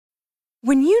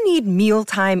When you need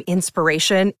mealtime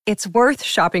inspiration, it's worth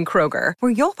shopping Kroger,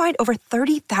 where you'll find over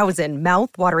 30,000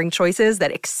 mouth-watering choices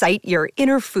that excite your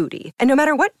inner foodie. And no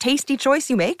matter what tasty choice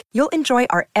you make, you'll enjoy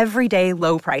our everyday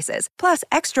low prices, plus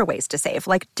extra ways to save,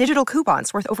 like digital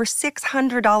coupons worth over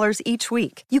 $600 each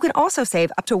week. You can also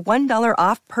save up to $1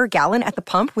 off per gallon at the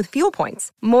pump with fuel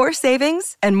points. More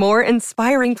savings and more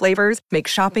inspiring flavors make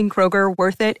shopping Kroger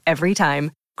worth it every time.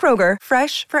 Kroger,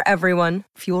 fresh for everyone.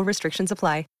 Fuel restrictions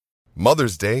apply.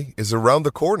 Mother's Day is around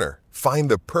the corner.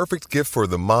 Find the perfect gift for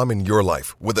the mom in your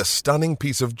life with a stunning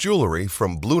piece of jewelry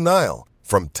from Blue Nile.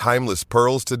 From timeless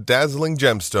pearls to dazzling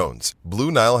gemstones,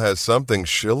 Blue Nile has something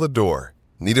she'll adore.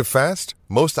 Need it fast?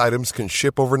 Most items can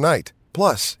ship overnight.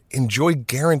 Plus, enjoy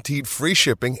guaranteed free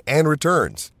shipping and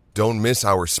returns. Don't miss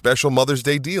our special Mother's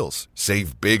Day deals.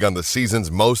 Save big on the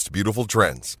season's most beautiful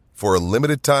trends. For a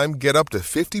limited time, get up to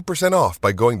 50% off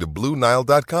by going to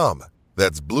BlueNile.com.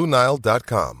 That's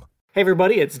BlueNile.com. Hey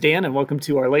everybody, it's Dan, and welcome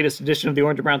to our latest edition of the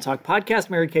Orange and Brown Talk podcast.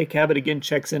 Mary Kay Cabot again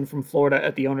checks in from Florida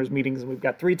at the owners' meetings, and we've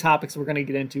got three topics we're going to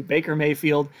get into. Baker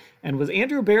Mayfield, and was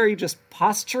Andrew Berry just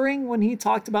posturing when he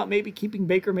talked about maybe keeping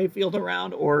Baker Mayfield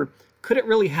around, or could it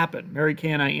really happen? Mary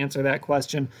Kay and I answer that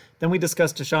question. Then we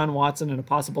discuss Deshaun Watson and a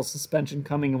possible suspension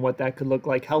coming and what that could look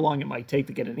like, how long it might take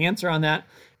to get an answer on that.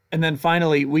 And then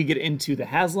finally, we get into the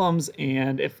Haslams,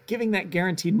 and if giving that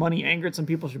guaranteed money angered some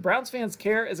people, should Browns fans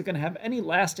care? Is it going to have any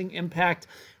lasting impact,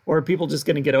 or are people just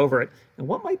going to get over it? And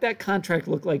what might that contract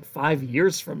look like 5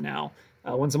 years from now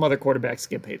when some other quarterbacks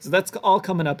get paid? So that's all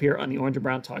coming up here on the Orange and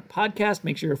Brown Talk podcast.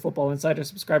 Make sure you're a Football Insider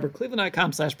subscriber,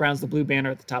 cleveland.com/Browns, the blue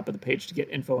banner at the top of the page to get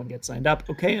info and get signed up.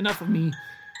 Okay, enough of me.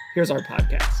 Here's our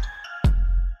podcast.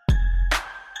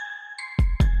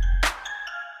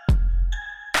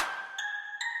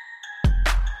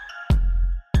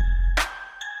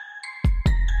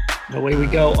 Away we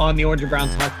go on the Orange and Brown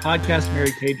Talk podcast.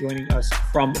 Mary Kay joining us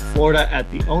from Florida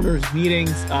at the owners'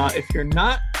 meetings. If you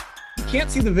can't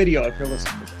see the video if you're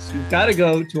listening to this. You've got to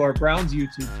go to our Browns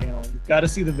YouTube channel. You've got to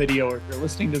see the video. Or if you're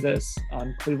listening to this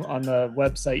on the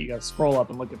website, you got to scroll up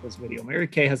and look at this video. Mary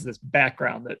Kay has this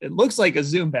background that it looks like a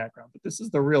Zoom background, but this is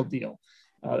the real deal.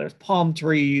 There's palm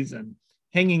trees and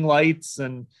hanging lights,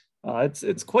 and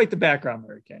it's quite the background,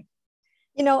 Mary Kay.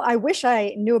 You know, I wish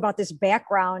I knew about this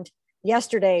background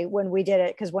yesterday when we did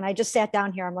it, because when I just sat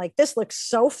down here, I'm like, this looks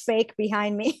so fake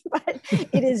behind me, but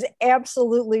it is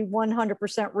absolutely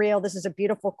 100% real. This is a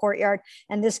beautiful courtyard,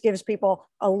 and this gives people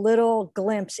a little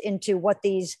glimpse into what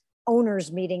these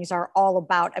owners meetings are all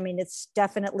about. I mean, it's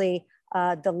definitely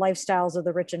the lifestyles of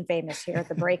the rich and famous here at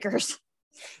the Breakers.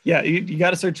 Yeah, you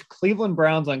got to search Cleveland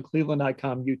Browns on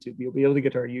cleveland.com YouTube. You'll be able to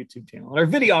get to our YouTube channel, and our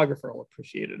videographer will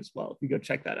appreciate it as well if you go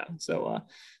check that out. So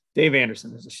Dave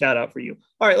Anderson, there's a shout out for you.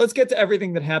 All right, let's get to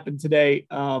everything that happened today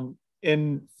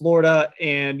in Florida.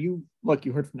 And you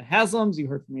heard from the Haslams, you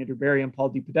heard from Andrew Berry and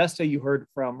Paul DePodesta, you heard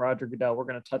from Roger Goodell. We're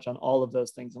going to touch on all of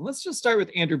those things. And let's just start with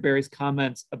Andrew Berry's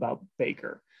comments about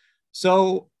Baker.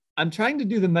 So I'm trying to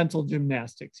do the mental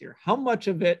gymnastics here. How much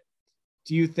of it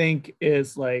do you think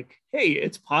is like, hey,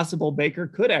 it's possible Baker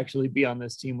could actually be on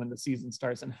this team when the season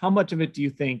starts? And how much of it do you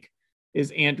think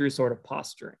is Andrew sort of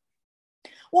posturing?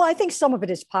 Well, I think some of it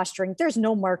is posturing. There's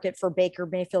no market for Baker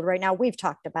Mayfield right now. We've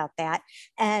talked about that.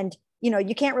 And,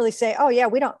 you can't really say, oh yeah,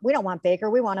 we don't want Baker.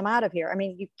 We want him out of here. I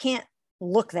mean, you can't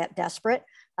look that desperate.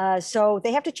 So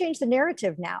they have to change the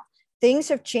narrative now. Things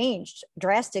have changed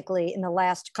drastically in the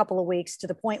last couple of weeks to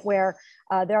the point where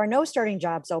there are no starting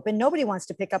jobs open. Nobody wants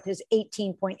to pick up his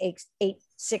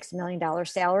 $18.86 million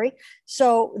salary.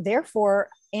 So therefore,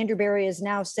 Andrew Berry is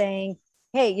now saying,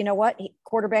 hey, you know what?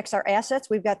 Quarterbacks are assets.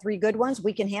 We've got three good ones.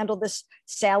 We can handle this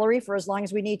salary for as long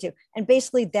as we need to. And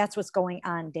basically that's what's going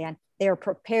on, Dan. They are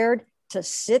prepared to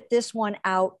sit this one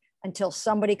out until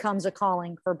somebody comes a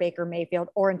calling for Baker Mayfield,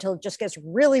 or until it just gets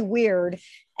really weird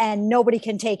and nobody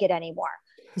can take it anymore.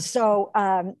 So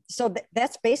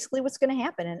that's basically what's going to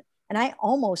happen. And I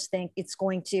almost think it's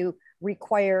going to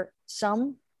require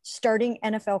some starting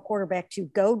NFL quarterback to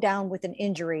go down with an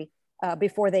injury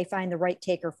before they find the right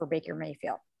taker for Baker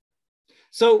Mayfield.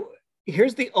 So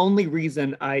here's the only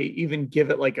reason I even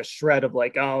give it like a shred of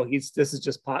like, oh, he's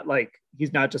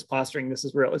not just posturing, this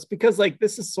is real. It's because like,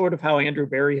 this is sort of how Andrew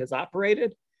Berry has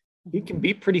operated. He can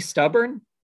be pretty stubborn.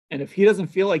 And if he doesn't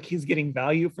feel like he's getting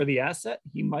value for the asset,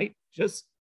 he might just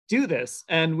do this.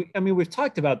 And we've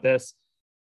talked about this.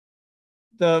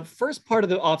 The first part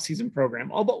of the offseason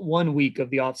program, all but 1 week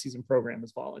of the offseason program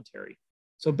is voluntary.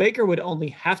 So Baker would only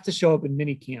have to show up in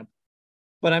minicamp,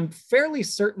 but I'm fairly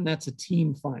certain that's a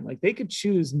team fine. Like they could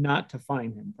choose not to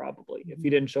fine him probably if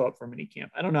he didn't show up for minicamp.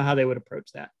 I don't know how they would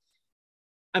approach that.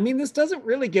 I mean, this doesn't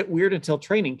really get weird until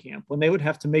training camp when they would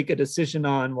have to make a decision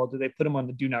on, well, do they put him on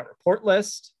the do not report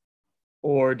list,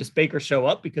 or does Baker show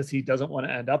up because he doesn't want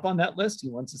to end up on that list? He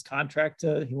wants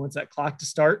he wants that clock to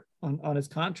start on his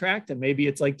contract. And maybe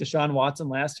it's like Deshaun Watson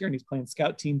last year and he's playing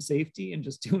scout team safety and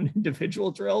just doing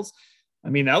individual drills. I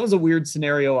mean, that was a weird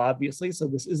scenario, obviously. So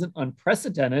this isn't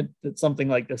unprecedented that something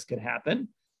like this could happen.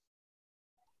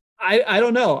 I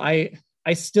don't know.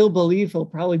 I still believe he'll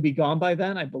probably be gone by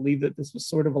then. I believe that this was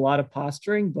sort of a lot of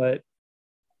posturing, but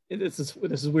this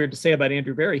is weird to say about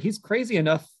Andrew Berry. He's crazy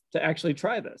enough to actually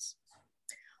try this.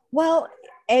 Well,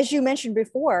 as you mentioned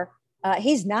before,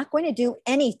 he's not going to do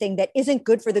anything that isn't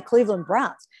good for the Cleveland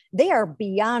Browns. They are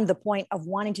beyond the point of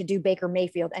wanting to do Baker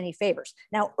Mayfield any favors.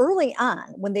 Now, early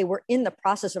on, when they were in the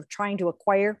process of trying to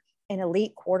acquire an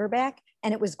elite quarterback,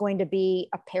 and it was going to be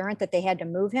apparent that they had to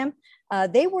move him,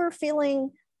 they were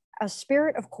feeling a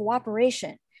spirit of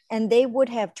cooperation, and they would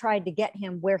have tried to get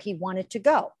him where he wanted to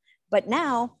go. But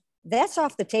now that's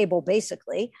off the table,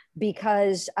 basically,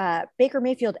 because Baker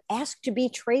Mayfield asked to be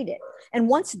traded. And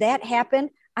once that happened,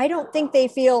 I don't think they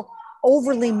feel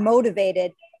overly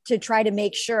motivated to try to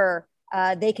make sure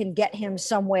they can get him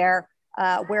somewhere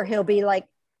where he'll be like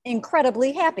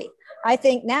incredibly happy. I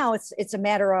think now it's a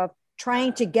matter of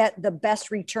trying to get the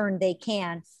best return they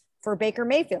can for Baker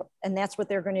Mayfield, and that's what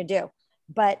they're going to do.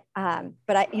 But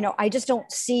I just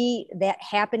don't see that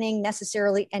happening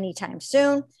necessarily anytime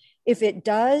soon. If it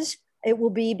does, it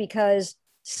will be because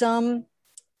some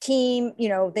team,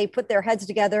 they put their heads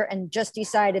together and just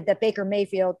decided that Baker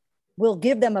Mayfield will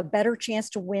give them a better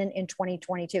chance to win in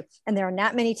 2022. And there are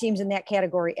not many teams in that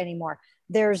category anymore.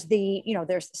 There's the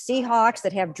Seahawks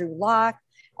that have Drew Lock.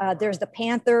 There's the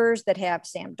Panthers that have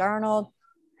Sam Darnold.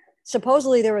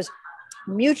 Supposedly there was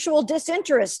mutual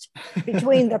disinterest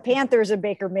between the Panthers and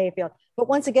Baker Mayfield. But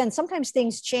once again, sometimes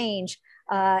things change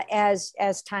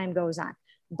as time goes on.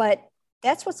 But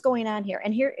that's what's going on here.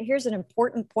 And here's an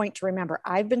important point to remember.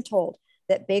 I've been told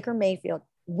that Baker Mayfield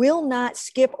will not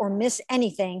skip or miss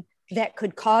anything that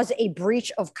could cause a breach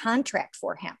of contract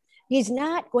for him. He's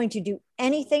not going to do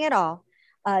anything at all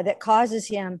that causes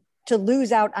him to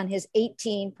lose out on his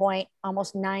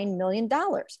almost $9 million.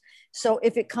 So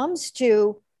if it comes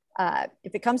to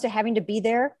having to be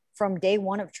there from day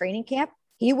one of training camp,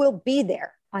 he will be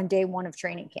there on day one of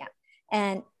training camp.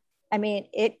 And I mean,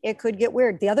 it could get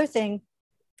weird. The other thing,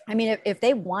 I mean, if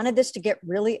they wanted this to get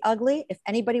really ugly, if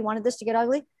anybody wanted this to get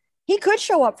ugly, he could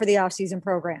show up for the offseason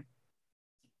program.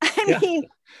 I mean,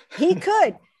 he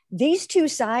could. These two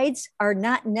sides are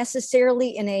not necessarily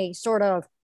in a sort of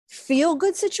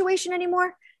feel-good situation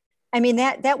anymore. I mean,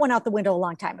 that went out the window a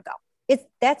long time ago.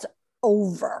 That's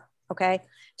over. Okay.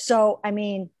 So, I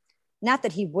mean, not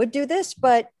that he would do this,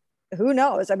 but who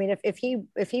knows? I mean, if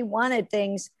he wanted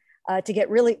things to get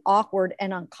really awkward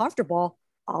and uncomfortable,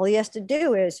 all he has to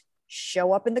do is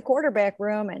show up in the quarterback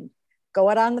room and go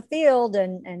out on the field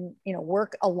and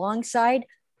work alongside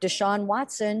Deshaun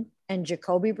Watson and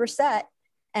Jacoby Brissett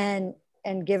and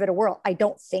give it a whirl. I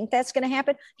don't think that's going to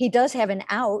happen. He does have an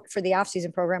out for the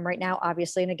offseason program right now,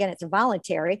 obviously. And again, it's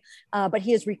voluntary, but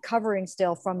he is recovering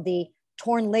still from the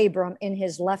torn labrum in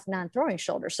his left non-throwing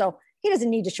shoulder. So he doesn't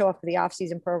need to show up for the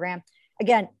offseason program.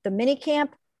 Again, the mini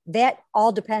camp, that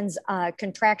all depends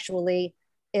contractually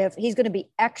if he's going to be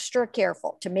extra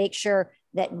careful to make sure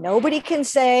that nobody can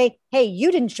say, hey,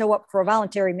 you didn't show up for a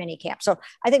voluntary mini camp. So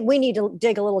I think we need to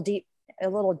dig a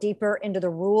little deeper into the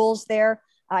rules there.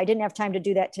 I didn't have time to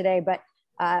do that today, but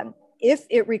if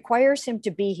it requires him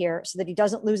to be here so that he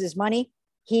doesn't lose his money,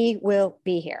 he will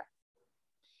be here.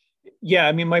 Yeah,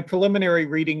 I mean, my preliminary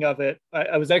reading of it,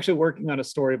 I was actually working on a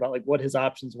story about like what his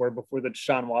options were before the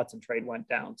Deshaun Watson trade went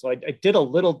down. So I did a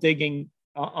little digging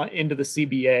into the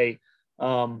CBA.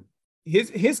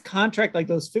 His contract, like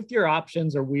those fifth-year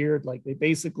options are weird. Like they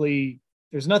basically,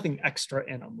 there's nothing extra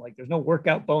in them. Like there's no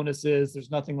workout bonuses.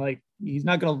 There's nothing like, he's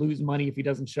not going to lose money if he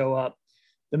doesn't show up.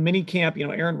 The mini camp,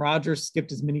 Aaron Rodgers skipped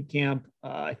his mini camp.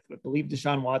 I believe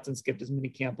Deshaun Watson skipped his mini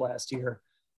camp last year.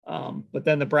 But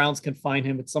then the Browns can fine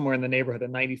him at somewhere in the neighborhood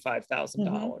of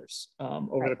 $95,000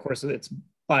 over the course of its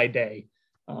by day.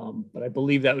 But I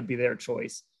believe that would be their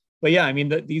choice. But yeah, I mean,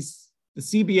 the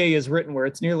CBA is written where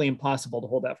it's nearly impossible to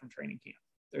hold out from training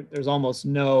camp. There's almost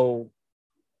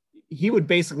he would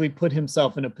basically put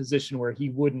himself in a position where he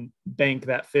wouldn't bank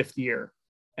that fifth year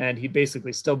and he'd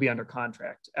basically still be under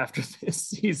contract after this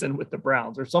season with the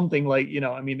Browns or something like,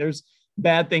 I mean, there's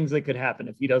bad things that could happen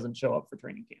if he doesn't show up for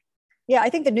training camp. Yeah, I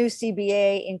think the new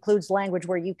CBA includes language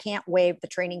where you can't waive the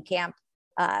training camp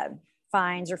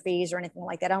fines or fees or anything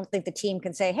like that. I don't think the team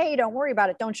can say, hey, don't worry about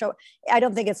it. Don't show. I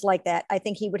don't think it's like that. I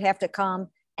think he would have to come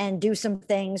and do some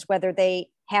things, whether they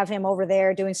have him over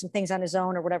there doing some things on his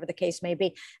own or whatever the case may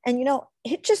be. And,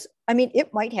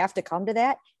 it might have to come to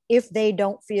that if they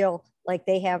don't feel like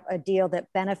they have a deal that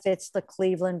benefits the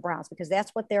Cleveland Browns, because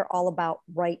that's what they're all about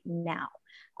right now.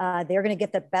 They're going to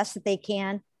get the best that they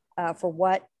can for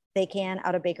what they can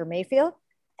out of Baker Mayfield.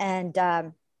 And,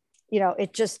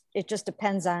 it just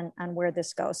depends on where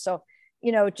this goes. So,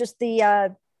 just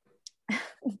the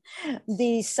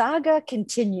saga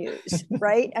continues,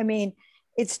 right? I mean,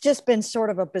 it's just been sort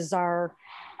of a bizarre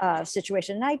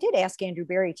situation. And I did ask Andrew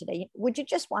Berry today, don't you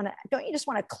just want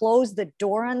to close the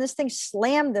door on this thing,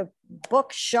 slam the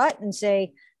book shut and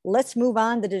say, let's move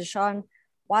on to the Deshaun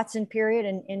Watson period?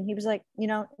 And he was like,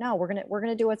 no, we're going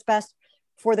to do what's best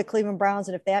for the Cleveland Browns.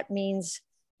 And if that means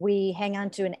we hang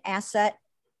on to an asset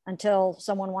until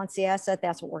someone wants the asset,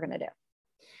 that's what we're going to do.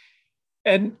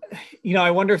 And,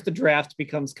 I wonder if the draft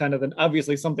becomes kind of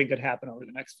obviously something could happen over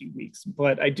the next few weeks,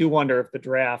 but I do wonder if the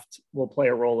draft will play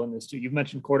a role in this too. You've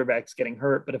mentioned quarterbacks getting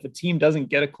hurt, but if a team doesn't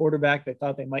get a quarterback they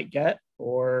thought they might get,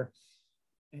 or,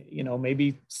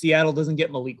 maybe Seattle doesn't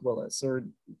get Malik Willis, or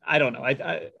I don't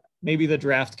know. Maybe the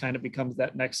draft kind of becomes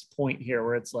that next point here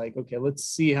where it's like, okay, let's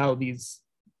see how these,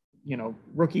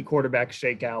 rookie quarterbacks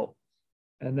shake out.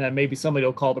 And then maybe somebody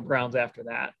will call the Browns after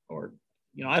that, or,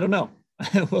 I don't know.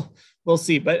 We'll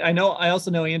see. But I also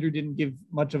know Andrew didn't give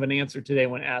much of an answer today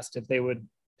when asked if they would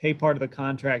pay part of the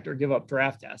contract or give up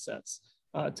draft assets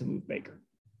to move Baker.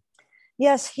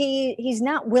 Yes, he's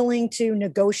not willing to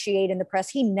negotiate in the press.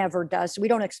 He never does. So we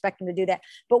don't expect him to do that.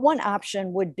 But one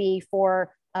option would be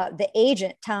for the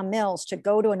agent, Tom Mills, to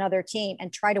go to another team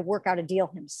and try to work out a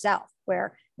deal himself,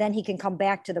 where then he can come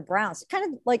back to the Browns.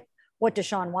 Kind of like what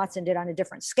Deshaun Watson did on a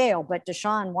different scale. But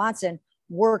Deshaun Watson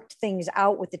worked things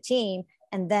out with the team,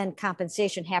 and then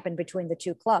compensation happened between the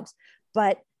two clubs.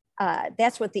 But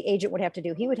that's what the agent would have to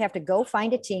do. He would have to go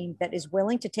find a team that is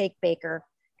willing to take Baker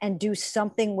and do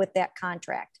something with that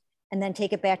contract, and then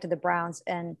take it back to the Browns.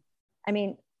 And I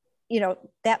mean,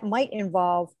 that might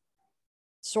involve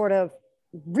sort of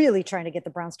really trying to get the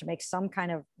Browns to make some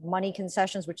kind of money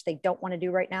concessions, which they don't want to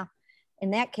do right now.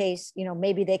 In that case,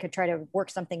 maybe they could try to work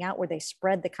something out where they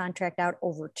spread the contract out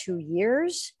over 2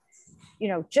 years,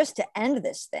 just to end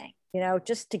this thing,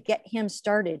 just to get him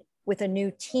started with a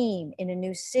new team in a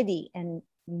new city and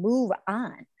move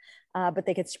on. But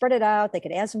they could spread it out. They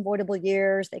could add some voidable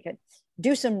years. They could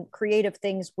do some creative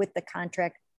things with the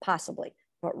contract, possibly.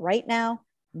 But right now,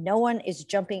 no one is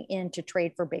jumping in to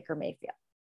trade for Baker Mayfield.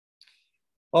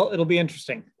 Well, it'll be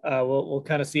interesting. We'll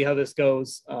kind of see how this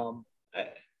goes.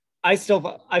 I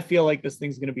feel like this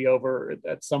thing's going to be over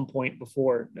at some point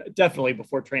definitely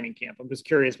before training camp. I'm just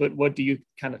curious, what do you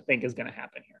kind of think is going to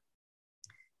happen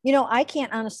here? I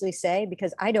can't honestly say,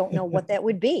 because I don't know what that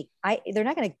would be. They're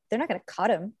not going to cut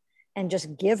him and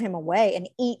just give him away and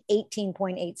eat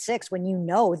 18.86 when you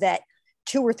know that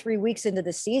 2 or 3 weeks into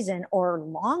the season or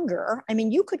longer. I mean,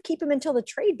 you could keep him until the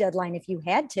trade deadline if you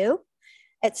had to.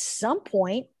 At some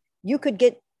point, you could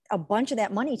get a bunch of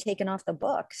that money taken off the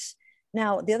books.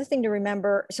 Now, the other thing to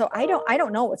remember, so I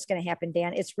don't know what's going to happen,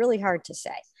 Dan. It's really hard to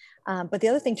say. But the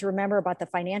other thing to remember about the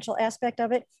financial aspect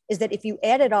of it is that if you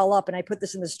add it all up, and I put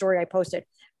this in the story I posted,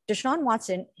 Deshaun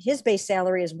Watson, his base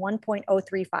salary is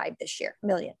 1.035 this year,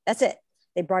 million. That's it.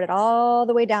 They brought it all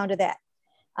the way down to that.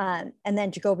 And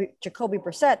then Jacoby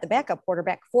Brissett, the backup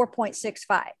quarterback,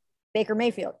 4.65. Baker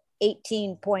Mayfield,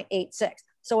 18.86.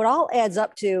 So it all adds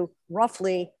up to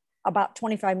roughly about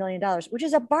 $25 million, which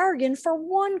is a bargain for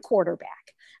one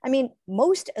quarterback. I mean,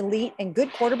 most elite and good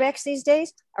quarterbacks these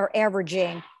days are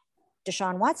averaging.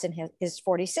 Deshaun Watson is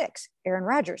 46, Aaron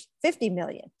Rodgers, 50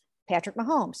 million, Patrick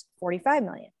Mahomes, 45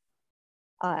 million,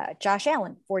 Josh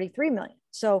Allen, 43 million.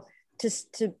 So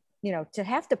to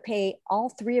have to pay all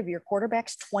three of your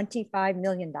quarterbacks $25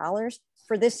 million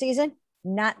for this season,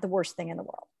 not the worst thing in the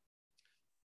world.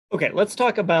 Okay, let's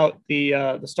talk about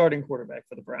the starting quarterback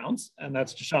for the Browns, and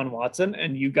that's Deshaun Watson.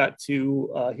 And you got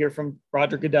to hear from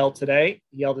Roger Goodell today.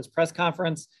 He held his press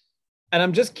conference. And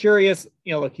I'm just curious,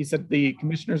 look, he said the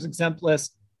commissioner's exempt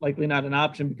list, likely not an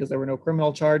option because there were no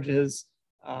criminal charges.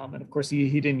 And of course, he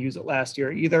didn't use it last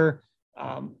year either.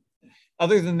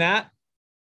 Other than that,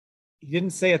 he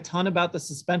didn't say a ton about the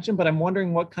suspension, but I'm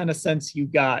wondering what kind of sense you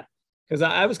got. Because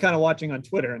I was kind of watching on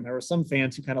Twitter, and there were some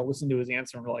fans who kind of listened to his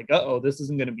answer and were like, uh-oh, this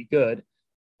isn't going to be good.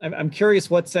 I'm curious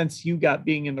what sense you got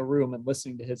being in the room and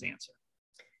listening to his answer.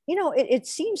 It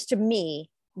seems to me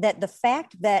that the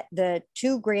fact that the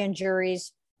two grand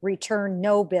juries returned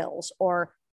no bills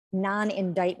or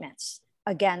non-indictments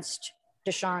against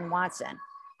Deshaun Watson,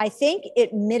 I think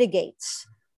it mitigates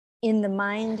in the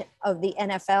mind of the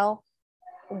NFL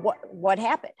what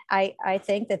happened. I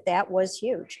think that was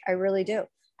huge. I really do.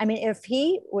 I mean, if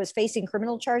he was facing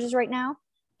criminal charges right now,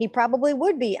 he probably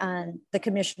would be on the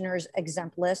commissioner's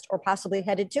exempt list or possibly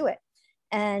headed to it.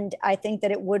 And I think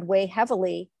that it would weigh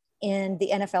heavily in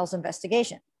the NFL's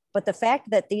investigation. But the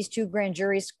fact that these two grand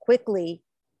juries quickly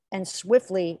and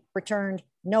swiftly returned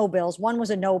no bills, one was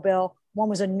a no bill, one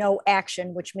was a no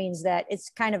action, which means that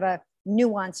it's kind of a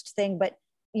nuanced thing, but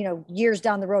years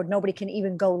down the road, nobody can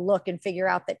even go look and figure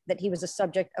out that he was a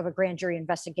subject of a grand jury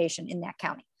investigation in that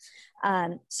county.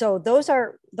 So those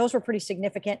were pretty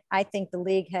significant. I think the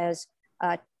league has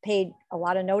paid a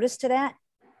lot of notice to that.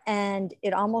 And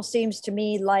it almost seems to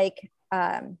me like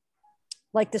the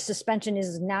suspension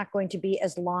is not going to be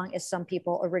as long as some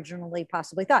people originally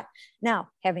possibly thought. Now,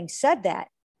 having said that,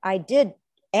 I did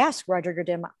ask Roger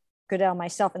Goodell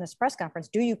myself in this press conference,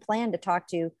 do you plan to talk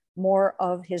to more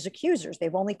of his accusers?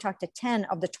 They've only talked to 10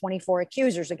 of the 24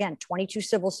 accusers. Again, 22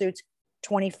 civil suits,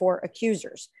 24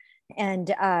 accusers.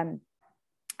 And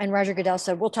Roger Goodell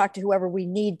said, we'll talk to whoever we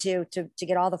need to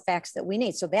get all the facts that we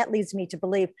need. So that leads me to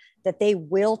believe that they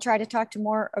will try to talk to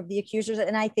more of the accusers.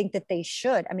 And I think that they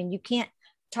should. I mean, you can't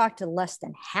talk to less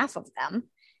than half of them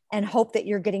and hope that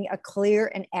you're getting a clear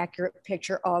and accurate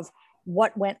picture of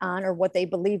what went on or what they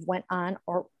believe went on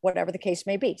or whatever the case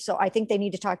may be. So I think they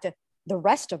need to talk to the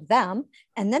rest of them,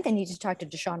 and then they need to talk to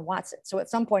Deshaun Watson. So at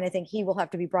some point, I think he will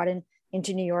have to be brought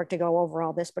into New York to go over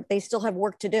all this, but they still have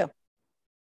work to do.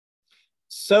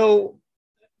 So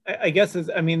I guess,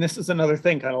 this is another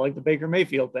thing, kind of like the Baker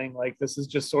Mayfield thing. Like, this is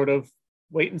just sort of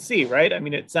wait and see, right? I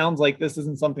mean, it sounds like this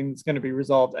isn't something that's going to be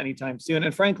resolved anytime soon.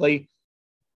 And frankly,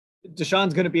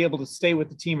 Deshaun's going to be able to stay with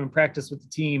the team and practice with the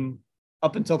team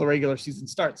up until the regular season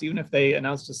starts, even if they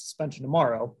announced a suspension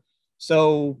tomorrow.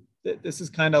 So this is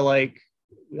kind of like,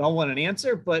 we all want an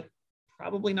answer, but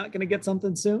probably not going to get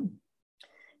something soon.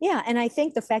 Yeah. And I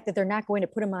think the fact that they're not going to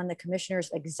put him on the commissioner's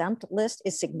exempt list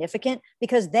is significant,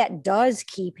 because that does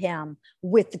keep him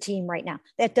with the team right now.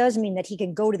 That does mean that he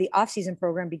can go to the offseason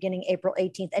program beginning April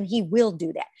 18th, and he will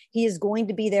do that. He is going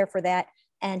to be there for that,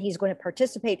 and he's going to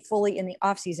participate fully in the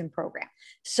offseason program.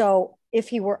 So if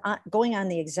he were going on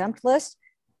the exempt list,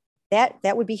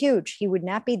 that would be huge. He would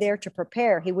not be there to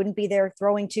prepare. He wouldn't be there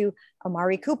throwing to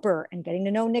Amari Cooper and getting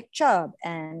to know Nick Chubb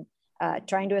and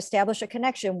trying to establish a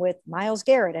connection with Myles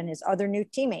Garrett and his other new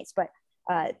teammates. But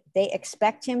they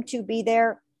expect him to be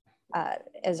there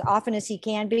as often as he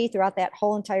can be throughout that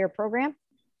whole entire program.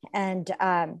 And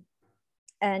I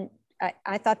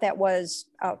thought that was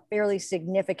a fairly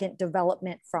significant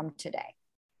development from today.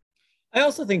 I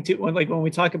also think too, when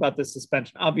we talk about this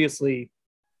suspension, obviously,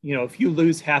 if you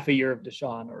lose half a year of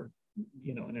Deshaun, or,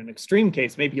 in an extreme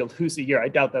case, maybe you'll lose a year. I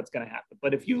doubt that's going to happen.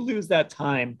 But if you lose that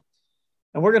time,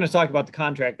 and we're going to talk about the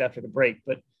contract after the break,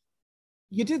 but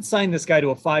you did sign this guy to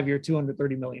a 5-year,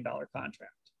 $230 million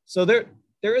contract. So there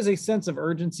is a sense of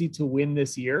urgency to win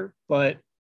this year, but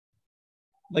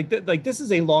this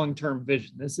is a long-term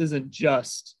vision. This isn't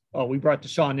just, we brought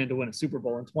Deshaun in to win a Super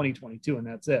Bowl in 2022 and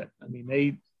that's it. I mean,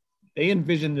 they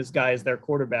envision this guy as their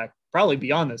quarterback, probably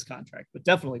beyond this contract, but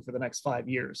definitely for the next 5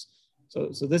 years.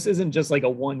 So this isn't just like a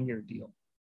 1-year deal.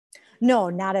 No,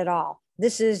 not at all.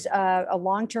 This is a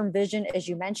long-term vision, as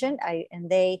you mentioned, and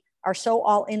they are so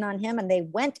all in on him, and they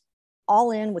went all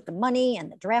in with the money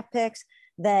and the draft picks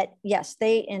that, yes,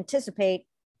 they anticipate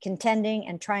contending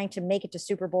and trying to make it to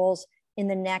Super Bowls in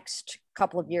the next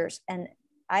couple of years. And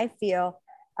I feel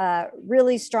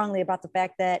really strongly about the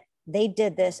fact that they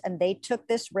did this and they took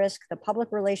this risk, the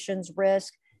public relations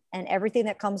risk, and everything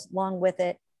that comes along with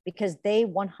it, because they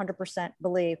 100%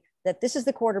 believe that this is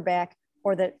the quarterback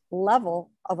or the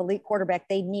level of elite quarterback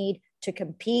they need to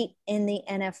compete in the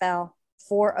NFL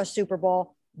for a Super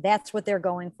Bowl. That's what they're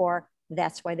going for.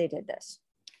 That's why they did this.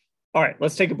 All right,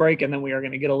 let's take a break, and then we are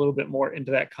going to get a little bit more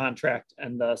into that contract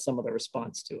and some of the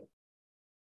response to it.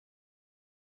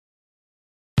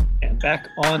 And back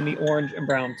on the Orange and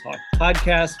Brown Talk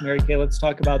podcast, Mary Kay, let's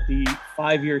talk about the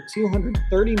 5-year,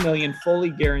 $230 million fully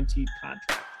guaranteed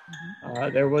contract.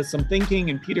 There was some thinking,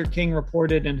 and Peter King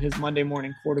reported in his Monday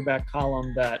Morning Quarterback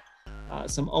column that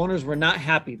some owners were not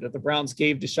happy that the Browns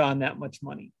gave Deshaun that much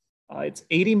money. It's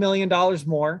 $80 million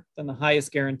more than the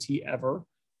highest guarantee ever.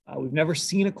 We've never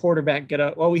seen a quarterback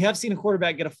we have seen a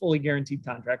quarterback get a fully guaranteed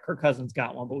contract. Kirk Cousins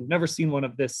got one, but we've never seen one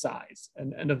of this size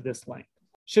and of this length.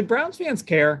 Should Browns fans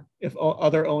care if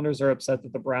other owners are upset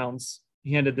that the Browns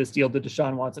handed this deal to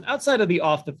Deshaun Watson outside of the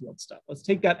off the field stuff? Let's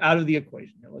take that out of the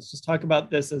equation here. Let's just talk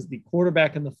about this as the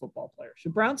quarterback and the football player.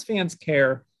 Should Browns fans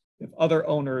care if other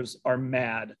owners are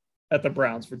mad at the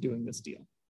Browns for doing this deal?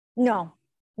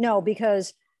 No,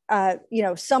 because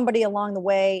somebody along the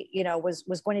way,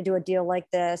 was going to do a deal like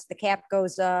this. The cap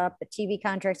goes up, the TV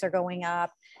contracts are going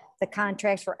up. The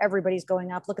contracts for everybody's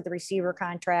going up. Look at the receiver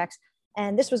contracts.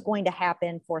 And this was going to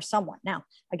happen for someone. Now,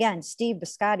 again, Steve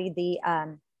Biscotti,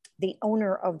 the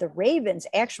owner of the Ravens,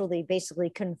 actually basically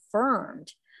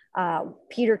confirmed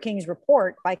Peter King's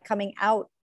report by coming out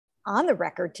on the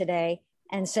record today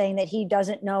and saying that he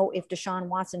doesn't know if Deshaun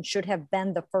Watson should have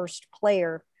been the first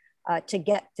player to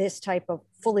get this type of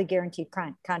fully guaranteed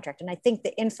contract. And I think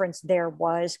the inference there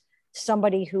was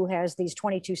somebody who has these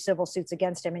 22 civil suits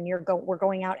against him, and we're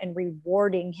going out and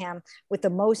rewarding him with the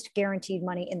most guaranteed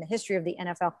money in the history of the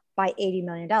NFL by $80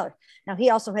 million. Now, he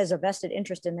also has a vested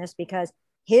interest in this because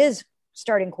his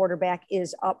starting quarterback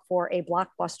is up for a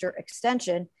blockbuster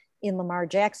extension in Lamar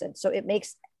Jackson. So it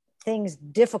makes things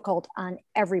difficult on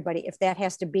everybody if that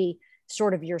has to be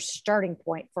sort of your starting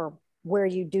point for where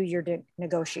you do your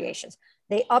negotiations.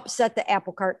 They upset the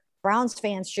apple cart. Browns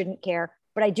fans shouldn't care,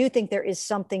 but I do think there is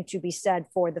something to be said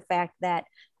for the fact that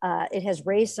it has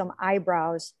raised some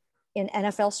eyebrows in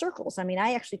NFL circles. I mean,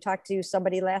 I actually talked to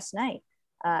somebody last night,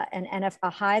 a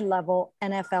high-level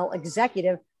NFL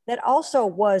executive that also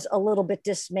was a little bit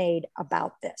dismayed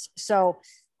about this. So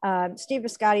Steve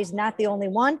Biscotti is not the only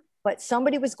one, but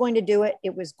somebody was going to do it.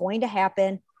 It was going to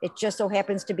happen. It just so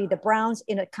happens to be the Browns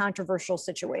in a controversial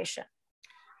situation.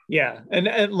 Yeah.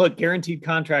 And look, guaranteed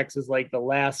contracts is like the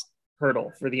last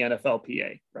hurdle for the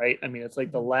NFLPA, right? I mean, it's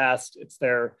like the last, it's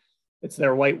their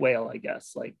white whale, I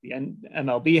guess. Like the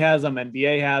MLB has them,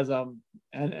 NBA has them,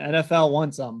 and NFL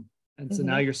wants them. And so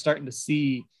now you're starting to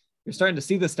see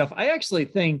this stuff. I actually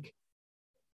think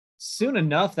soon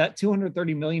enough, that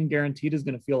 $230 million guaranteed is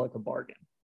going to feel like a bargain.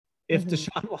 If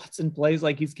Deshaun Watson plays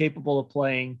like he's capable of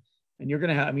playing, and you're going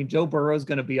to have, I mean, Joe Burrow is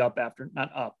going to be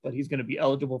not up, but he's going to be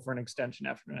eligible for an extension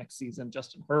after next season.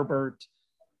 Justin Herbert.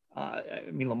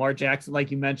 Lamar Jackson,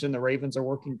 like you mentioned, the Ravens are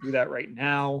working through that right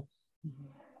now.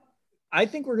 I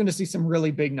think we're going to see some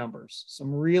really big numbers,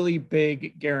 some really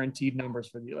big guaranteed numbers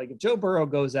for you. Like if Joe Burrow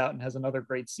goes out and has another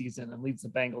great season and leads the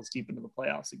Bengals deep into the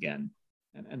playoffs again,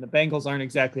 and the Bengals aren't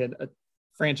exactly a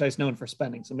franchise known for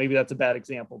spending, so maybe that's a bad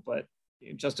example, but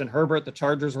Justin Herbert, the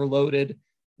Chargers are loaded.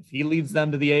 If he leads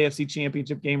them to the AFC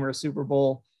Championship game or a Super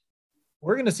Bowl,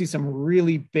 we're going to see some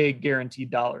really big guaranteed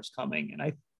dollars coming.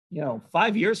 And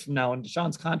 5 years from now, when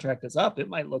Deshaun's contract is up, it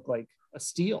might look like a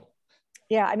steal.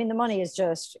 Yeah. I mean, the money is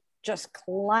just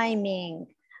climbing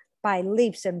by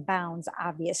leaps and bounds,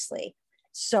 obviously.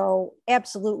 So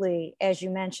absolutely, as you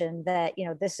mentioned, that,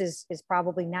 this is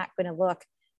probably not going to look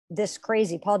this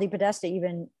crazy. Paul DePodesta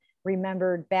even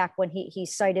remembered back when he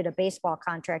cited a baseball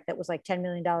contract that was like $10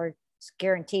 million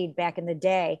guaranteed back in the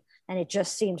day. And it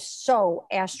just seems so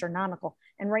astronomical.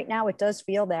 And right now it does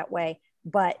feel that way,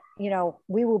 but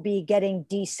we will be getting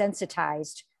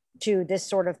desensitized to this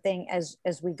sort of thing as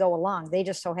we go along. They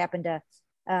just so happened to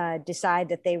decide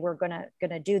that they were going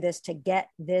to do this to get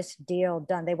this deal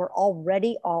done. They were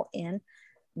already all in.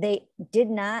 They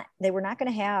were not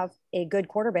going to have a good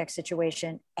quarterback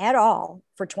situation at all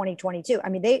for 2022. I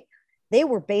mean, they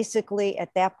were basically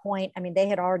at that point, I mean, they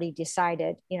had already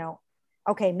decided,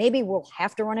 okay, maybe we'll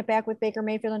have to run it back with Baker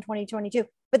Mayfield in 2022,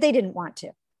 but they didn't want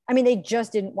to. I mean, they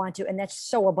just didn't want to. And that's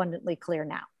so abundantly clear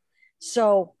now.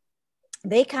 So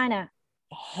they kind of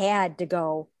had to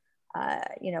go,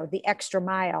 the extra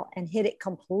mile and hit it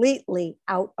completely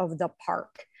out of the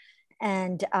park.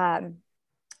 And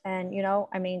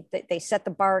they set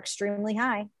the bar extremely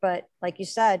high, but like you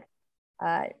said,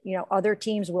 other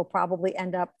teams will probably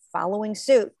end up following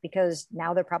suit because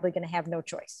now they're probably going to have no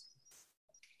choice.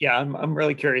 Yeah, I'm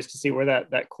really curious to see where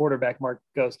that quarterback market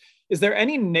goes. Is there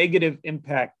any negative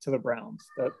impact to the Browns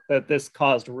that this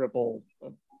caused ripple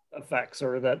effects,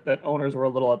 or that owners were a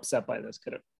little upset by this?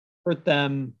 Could it hurt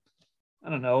them,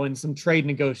 I don't know, in some trade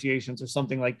negotiations or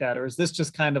something like that? Or is this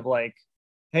just kind of like,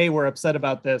 hey, we're upset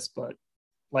about this, but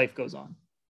life goes on?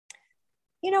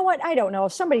 You know what? I don't know.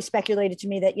 If somebody speculated to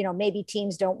me that, maybe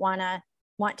teams don't want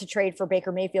to trade for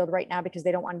Baker Mayfield right now because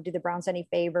they don't want to do the Browns any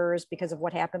favors because of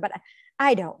what happened. But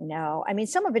I don't know. I mean,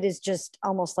 some of it is just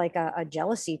almost like a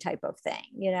jealousy type of thing,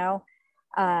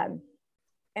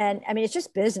 and I mean, it's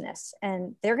just business,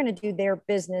 and they're going to do their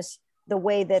business the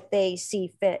way that they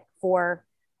see fit for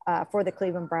the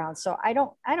Cleveland Browns. So I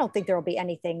don't think there will be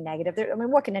anything negative there. I mean,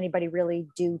 what can anybody really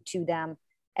do to them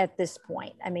at this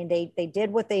point? I mean, they did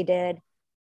what they did.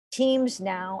 Teams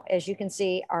now, as you can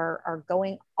see, are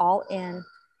going all in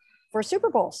for Super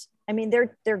Bowls. I mean,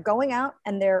 they're going out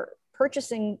and they're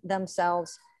purchasing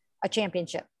themselves a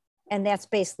championship. And that's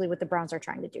basically what the Browns are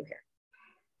trying to do here.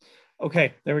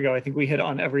 Okay, there we go. I think we hit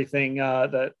on everything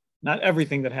that not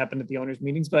everything that happened at the owners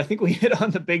meetings, but I think we hit on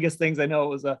the biggest things. I know it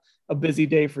was a busy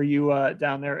day for you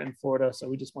down there in Florida. So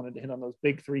we just wanted to hit on those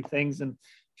big three things and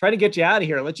try to get you out of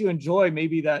here, let you enjoy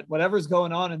maybe that whatever's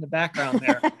going on in the background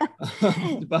there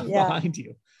behind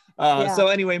you. So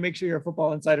anyway, make sure you're a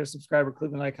Football Insider subscriber,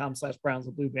 cleveland.com/Browns,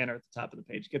 the blue banner at the top of the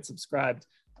page. Get subscribed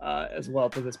as well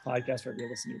to this podcast, or if you're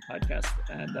listening to your podcast,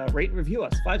 and rate and review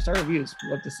us. 5-star reviews.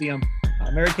 We'd love to see them.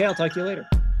 Mary Kay, I'll talk to you later.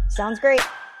 Sounds great.